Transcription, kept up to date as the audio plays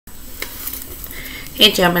Hey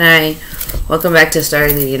Gemini, welcome back to Starr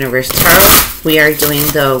of the Universe Tarot. We are doing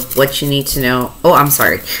the what you need to know. Oh, I'm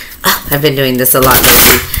sorry. I've been doing this a lot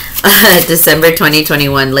lately. December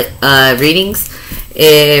 2021 readings.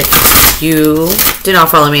 If you do not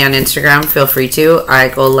follow me on Instagram, feel free to. I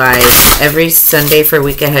go live every Sunday for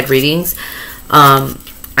week ahead readings.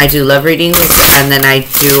 I do love readings, and then I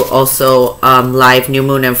do also live new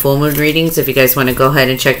moon and full moon readings. If you guys want to go ahead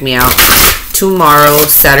and check me out tomorrow,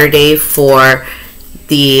 Saturday, for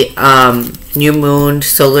the new moon,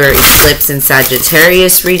 solar eclipse, and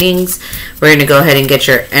Sagittarius readings. We're going to go ahead and get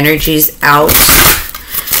your energies out.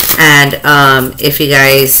 And if you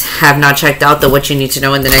guys have not checked out the what you need to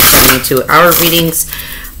know in the next 72-hour readings,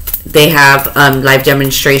 they have live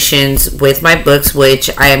demonstrations with my books, which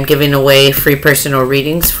I am giving away free personal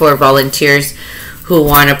readings for volunteers who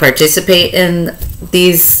want to participate in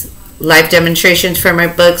these live demonstrations for my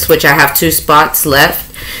books, which I have 2 spots left.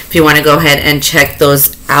 If you want to go ahead and check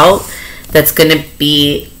those out, that's going to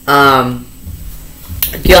be,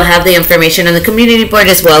 you'll have the information on the community board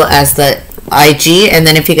as well as the IG. And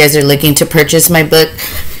then if you guys are looking to purchase my book,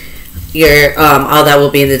 your all that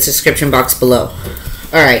will be in the description box below.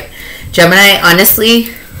 All right, Gemini,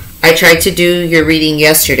 honestly, I tried to do your reading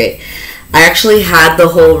yesterday. I actually had the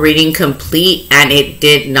whole reading complete and it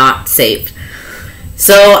did not save.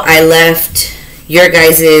 So I left your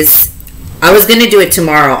guys's. I was going to do it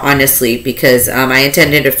tomorrow, honestly, because I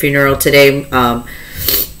attended a funeral today,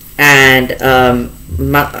 and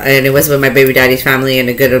it was with my baby daddy's family, and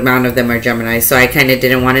a good amount of them are Gemini, so I kind of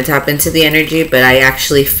didn't want to tap into the energy, but I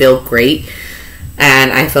actually feel great,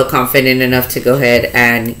 and I feel confident enough to go ahead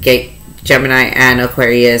and get Gemini and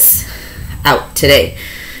Aquarius out today,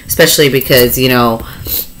 especially because, you know,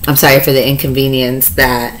 I'm sorry for the inconvenience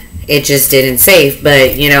that it just didn't save,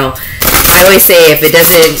 but, you know, I always say if it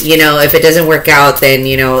doesn't, you know, if it doesn't work out, then,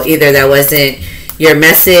 you know, either that wasn't your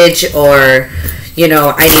message or, you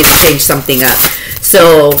know, I need to change something up.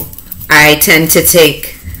 So I tend to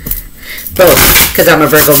take both because I'm a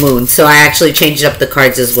Virgo moon. So I actually changed up the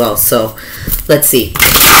cards as well. So let's see.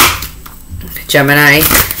 Gemini,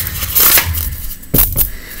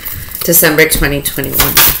 December 2021.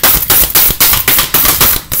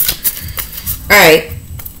 All right.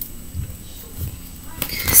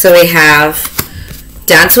 So we have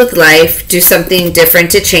dance with life, do something different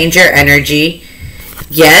to change your energy.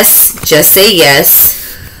 Yes, just say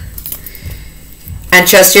yes. And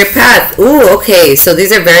trust your path. Ooh, okay. So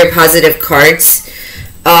these are very positive cards.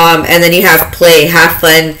 And then you have play, have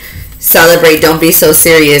fun, celebrate, don't be so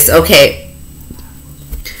serious. Okay.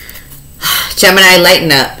 Gemini,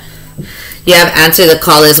 lighten up. You have answer the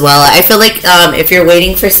call as well. I feel like if you're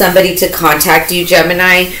waiting for somebody to contact you,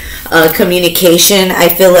 Gemini, communication, I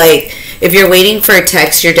feel like if you're waiting for a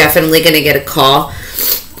text, you're definitely going to get a call.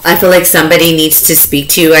 I feel like somebody needs to speak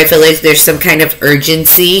to you. I feel like there's some kind of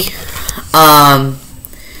urgency. Yeah,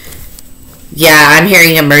 I'm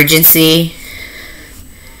hearing emergency.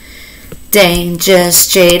 Danger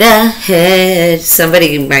straight ahead.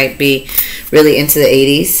 Somebody might be really into the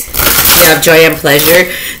 80s. You have joy and pleasure.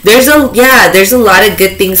 There's a lot of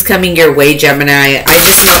good things coming your way, Gemini. I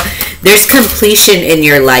just know there's completion in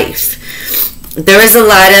your life. There was a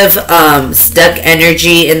lot of stuck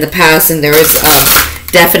energy in the past, and there was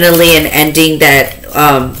definitely an ending that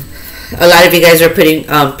a lot of you guys are putting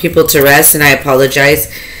people to rest, and I apologize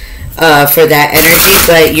for that energy.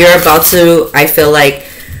 But you're about to, I feel like,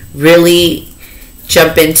 really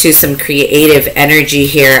jump into some creative energy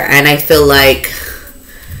here, and I feel like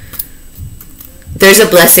there's a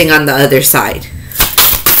blessing on the other side.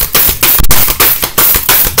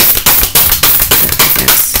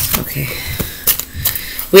 Yes, okay.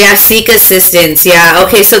 We have seek assistance. Yeah,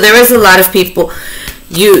 okay, so there was a lot of people.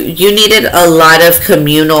 You needed a lot of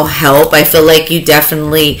communal help. I feel like you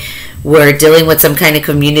definitely were dealing with some kind of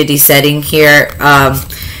community setting here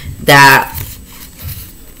that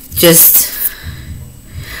just...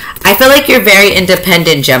 I feel like you're very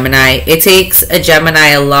independent, Gemini. It takes a Gemini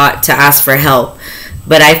a lot to ask for help.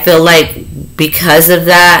 But I feel like because of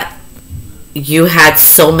that, you had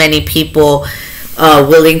so many people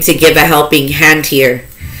willing to give a helping hand here.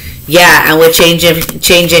 Yeah, and with change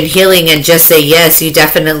and healing and just say yes, you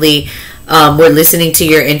definitely were listening to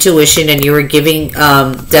your intuition, and you were giving,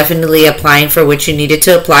 definitely applying for what you needed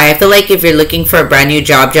to apply. I feel like if you're looking for a brand new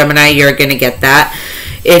job, Gemini, you're going to get that.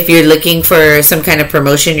 If you're looking for some kind of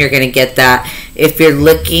promotion, you're going to get that. If you're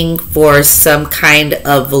looking for some kind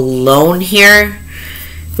of loan here,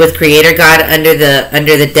 with Creator God under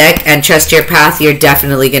the deck and trust your path, you're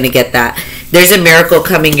definitely going to get that. There's a miracle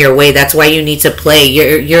coming your way. That's why you need to play.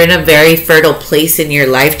 You're in a very fertile place in your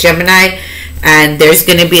life, Gemini, and there's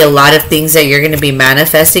going to be a lot of things that you're going to be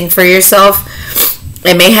manifesting for yourself.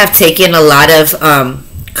 It may have taken a lot of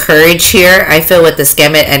courage here. I feel with the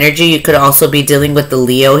Skemet energy, you could also be dealing with the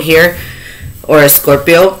Leo here or a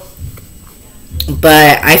Scorpio.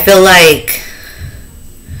 But I feel like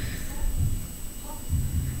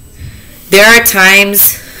there are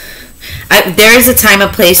times, there is a time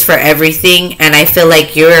and place for everything, and I feel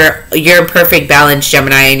like you're in perfect balance,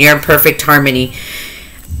 Gemini, and you're in perfect harmony.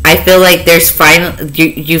 I feel like there's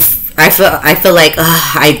I feel like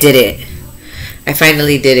I did it. I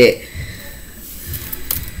finally did it.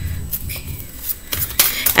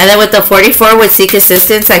 And then with the 44 with seek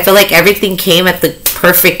assistance, I feel like everything came at the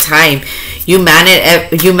perfect time. You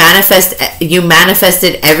manifested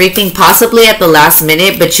everything possibly at the last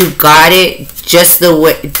minute, but you got it just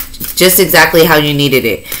exactly how you needed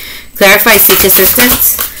it. Clarify seek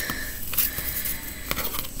assistance.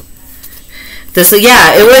 So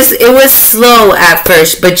yeah, it was slow at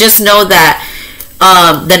first, but just know that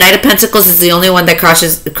the Knight of Pentacles is the only one that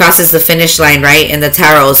crosses the finish line, right, in the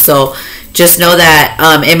tarot. So just know that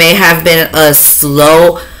it may have been a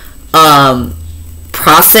slow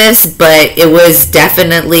process, but it was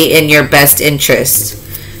definitely in your best interest.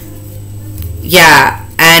 Yeah,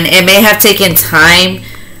 and it may have taken time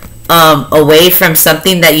away from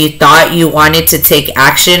something that you thought you wanted to take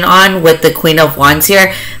action on with the Queen of Wands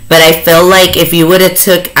here. But I feel like if you would have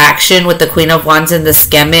took action with the Queen of Wands and the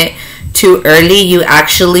Skemet too early, you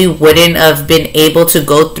actually wouldn't have been able to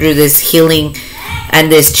go through this healing and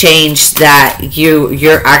this change that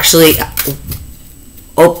you're actually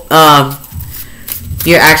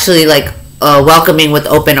like welcoming with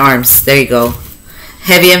open arms. There you go.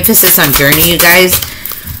 Heavy emphasis on journey, you guys.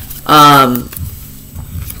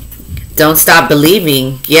 Don't stop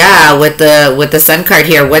believing. Yeah, with the Sun card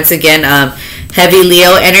here, once again, heavy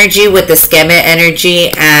Leo energy with the Skemet energy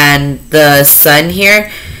and the Sun here.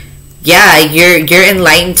 Yeah, you're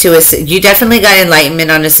enlightened to you definitely got enlightenment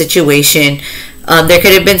on a situation. There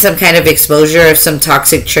could have been some kind of exposure of some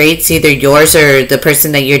toxic traits, either yours or the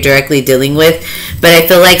person that you're directly dealing with. But I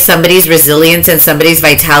feel like somebody's resilience and somebody's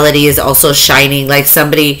vitality is also shining. Like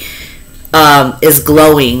somebody is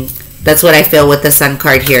glowing. That's what I feel with the Sun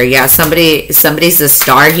card here. Yeah, somebody's a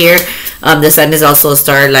star here. The Sun is also a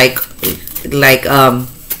star, like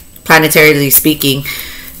planetarily speaking.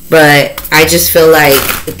 But I just feel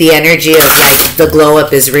like the energy of like the glow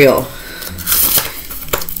up is real.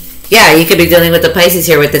 Yeah, you could be dealing with the Pisces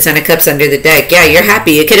here with the Ten of Cups under the deck. Yeah, you're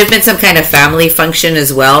happy. It could have been some kind of family function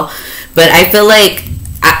as well. But I feel like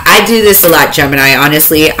I do this a lot, Gemini,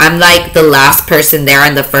 honestly. I'm like the last person there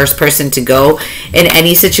and the first person to go in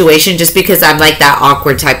any situation just because I'm like that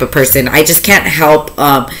awkward type of person. I just can't help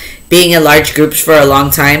being in large groups for a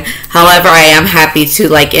long time. However, I am happy to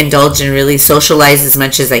like indulge and really socialize as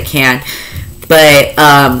much as I can. But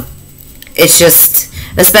it's just,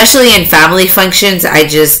 especially in family functions, I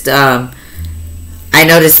just I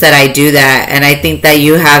notice that I do that, and I think that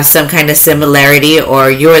you have some kind of similarity, or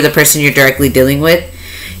you're the person you're directly dealing with.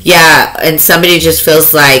 Yeah, and somebody just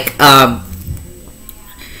feels like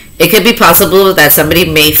it could be possible that somebody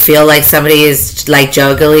may feel like somebody is like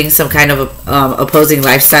juggling some kind of opposing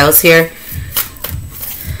lifestyles here.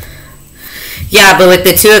 Yeah, but with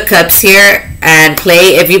the Two of Cups here and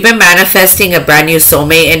play, if you've been manifesting a brand new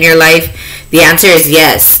soulmate in your life, the answer is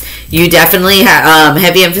yes. You definitely have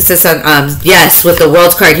heavy emphasis on, yes, with the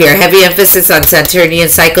World card here, heavy emphasis on Saturnian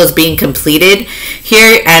cycles being completed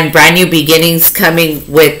here and brand new beginnings coming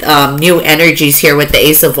with new energies here with the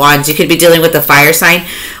Ace of Wands. You could be dealing with a fire sign,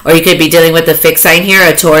 or you could be dealing with a fixed sign here,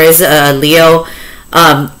 a Taurus, a Leo,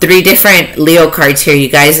 3 different Leo cards here, you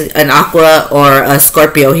guys, an Aqua or a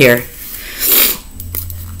Scorpio here.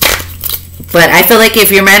 But I feel like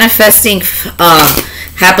if you're manifesting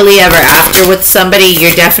happily ever after with somebody,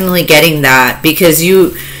 you're definitely getting that, because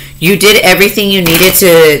you did everything you needed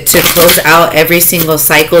to close out every single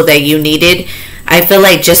cycle that you needed. I feel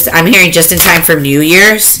like I'm hearing just in time for New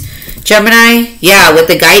Year's, Gemini. Yeah, with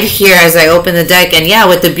the guide here as I open the deck, and yeah,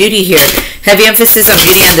 with the beauty here, heavy emphasis on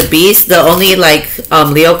Beauty and the Beast. The only like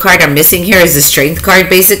Leo card I'm missing here is the Strength card,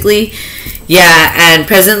 basically. Yeah, and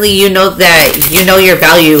presently you know that you know your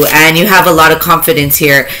value and you have a lot of confidence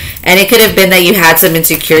here. And it could have been that you had some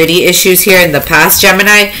insecurity issues here in the past,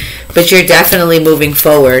 Gemini, but you're definitely moving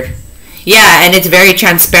forward. Yeah, and it's very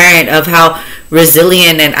transparent of how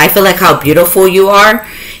resilient and I feel like how beautiful you are.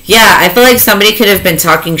 Yeah, I feel like somebody could have been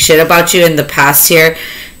talking shit about you in the past here,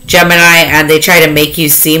 Gemini, and they try to make you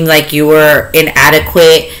seem like you were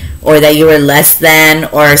inadequate, or that you were less than,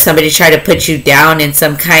 or somebody tried to put you down in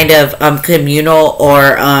some kind of communal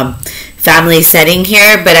or family setting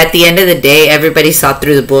here, but at the end of the day, everybody saw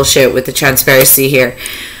through the bullshit with the transparency here.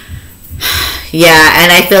 Yeah,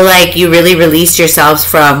 and I feel like you really released yourselves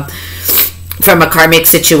from a karmic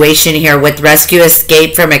situation here with rescue,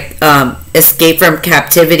 escape from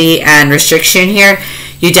captivity and restriction here.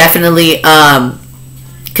 You definitely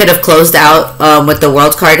could have closed out with the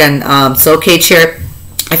World card and Soul Cage here.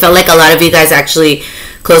 I felt like a lot of you guys actually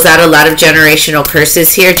closed out a lot of generational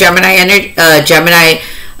curses here. Gemini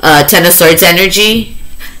Ten of Swords energy.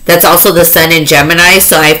 That's also the Sun in Gemini,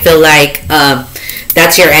 so I feel like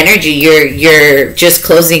that's your energy. You're just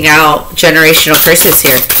closing out generational curses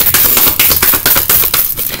here.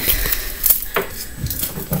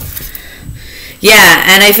 Yeah,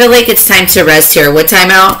 and I feel like it's time to rest here. What time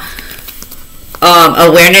out?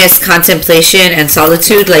 Awareness, contemplation, and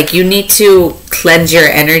solitude. Like, you need to cleanse your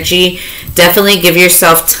energy. Definitely give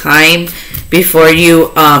yourself time before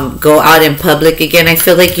you go out in public again. I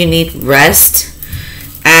feel like you need rest.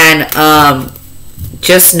 And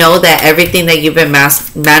just know that everything that you've been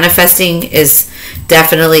manifesting is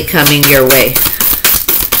definitely coming your way.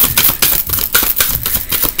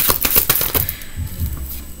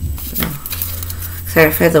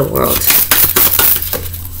 Clarify the world.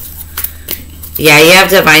 Yeah, you have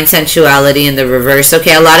divine sensuality in the reverse.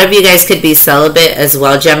 Okay, a lot of you guys could be celibate as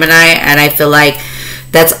well, Gemini, and I feel like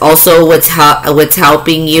that's also what's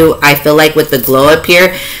helping you. I feel like with the glow up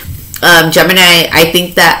here, Gemini, I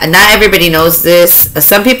think that not everybody knows this.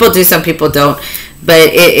 Some people do, some people don't.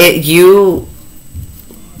 But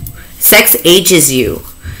sex ages you.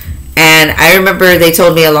 And I remember they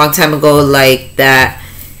told me a long time ago, like, that,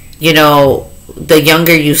 you know, the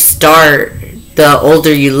younger you start, the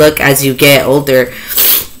older you look as you get older.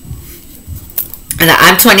 And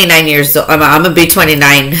I'm 29 years old. I'm gonna be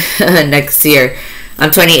 29 next year. I'm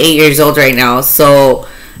 28 years old right now. So,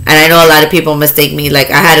 and I know a lot of people mistake me. Like,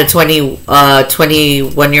 I had a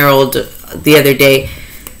 21-year-old the other day,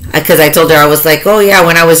 because I told her, I was like, oh yeah,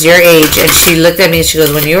 when I was your age. And she looked at me and she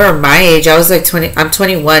goes, when you were my age? I was like, I'm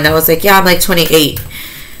 21. I was like, yeah, I'm like 28.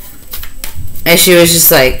 And she was just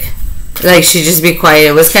like she just be quiet.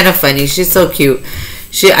 It was kind of funny. She's so cute.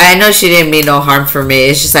 I know she didn't mean no harm for me.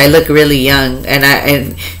 It's just I look really young,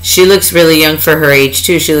 and she looks really young for her age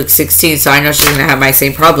too. She looks 16, so I know she's gonna have my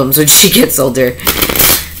same problems when she gets older.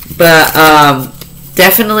 But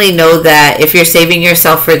definitely know that if you're saving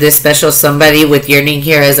yourself for this special somebody with yearning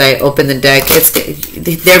here, as I open the deck,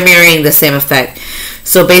 they're mirroring the same effect.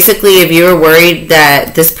 So basically, if you're worried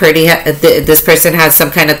that this person has some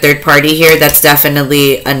kind of third party here, that's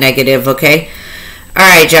definitely a negative, okay? All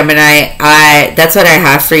right, Gemini, that's what I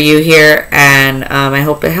have for you here, and I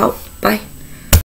hope it helped.